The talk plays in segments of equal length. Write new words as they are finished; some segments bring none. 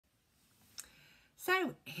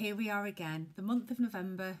So here we are again, the month of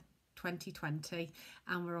November 2020,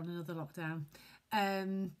 and we're on another lockdown.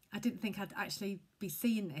 I didn't think I'd actually be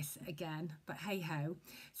seeing this again, but hey ho.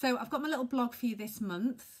 So I've got my little blog for you this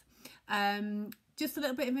month. Just a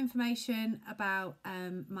little bit of information about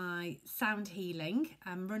my sound healing.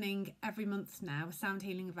 I'm running every month now a sound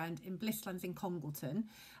healing event in Blisslands in Congleton,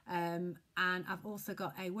 and I've also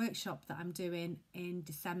got a workshop that I'm doing in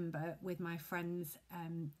December with my friends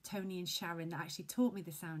Tony and Sharon that actually taught me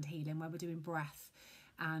the sound healing, where we're doing breath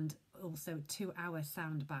and also a 2-hour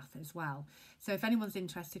sound bath as well. So if anyone's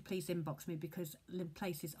interested, please inbox me because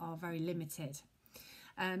places are very limited.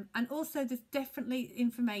 And also there's definitely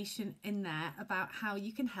information in there about how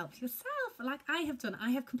you can help yourself, like I have done.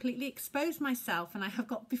 I have completely exposed myself and I have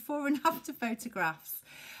got before and after photographs.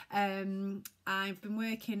 I've been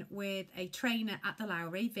working with a trainer at the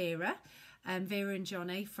Lowry, Vera and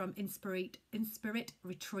Johnny from Inspirit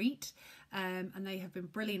Retreat, and they have been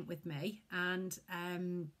brilliant with me and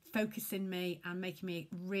focusing me and making me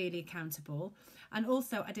really accountable. And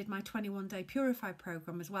also I did my 21-day Purify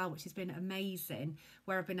program as well, which has been amazing,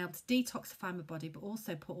 where I've been able to detoxify my body but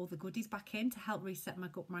also put all the goodies back in to help reset my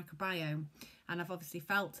gut microbiome. And I've obviously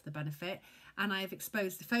felt the benefit, and I have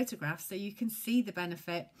exposed the photographs so you can see the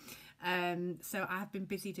benefit. So I have been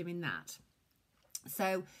busy doing that.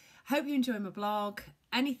 So hope you enjoy my blog.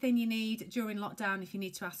 Anything you need during lockdown, if you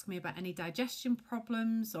need to ask me about any digestion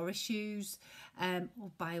problems or issues,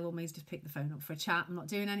 or by all means just pick the phone up for a chat. I'm not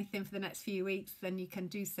doing anything for the next few weeks, then you can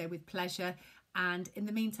do so with pleasure. And in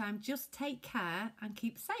the meantime, just take care and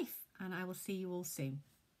keep safe, and I will see you all soon.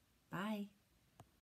 Bye.